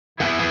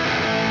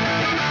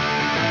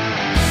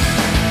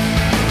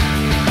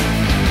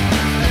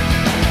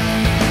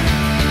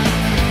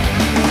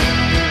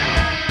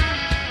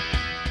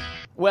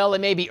Well,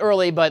 it may be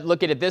early, but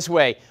look at it this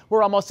way.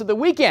 We're almost to the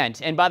weekend,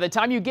 and by the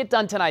time you get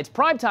done tonight's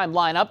primetime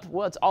lineup,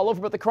 well, it's all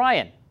over but the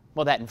crying.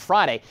 Well, that and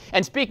Friday.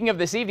 And speaking of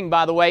this evening,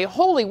 by the way,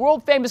 holy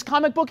world-famous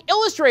comic book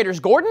illustrators,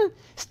 Gordon!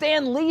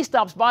 Stan Lee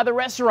stops by the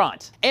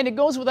restaurant. And it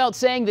goes without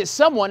saying that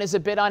someone is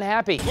a bit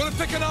unhappy. Want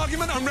to pick an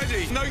argument? I'm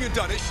ready. No, you're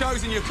done. It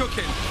shows in your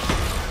cooking.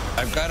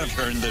 I've got to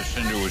turn this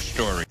into a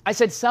story. I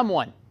said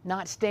someone,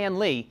 not Stan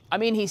Lee. I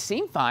mean, he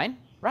seemed fine,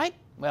 right?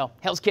 Well,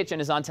 Hell's Kitchen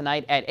is on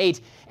tonight at 8,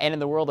 and in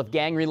the world of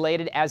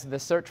gang-related, as the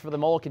search for the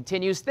mole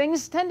continues,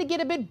 things tend to get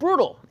a bit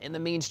brutal in the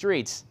mean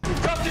streets.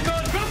 Drop the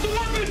gun! Drop the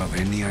weapon! Have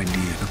any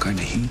idea the kind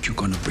of heat you're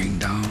gonna bring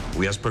down?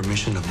 We ask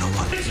permission of no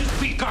one. This is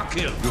Peacock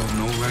Hill. You have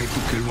no right to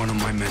kill one of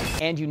my men.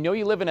 And you know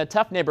you live in a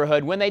tough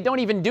neighborhood when they don't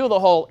even do the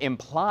whole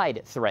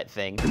implied threat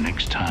thing. The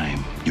next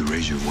time you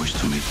raise your voice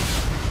to me,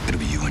 it'll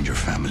be you and your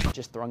family.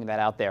 Just throwing that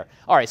out there.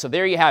 All right, so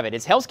there you have it.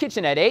 It's Hell's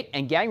Kitchen at 8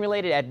 and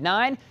gang-related at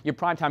 9. Your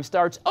primetime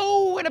starts,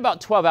 in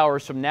about 12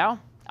 hours from now.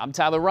 I'm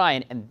Tyler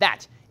Ryan, and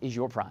that is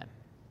your Prime.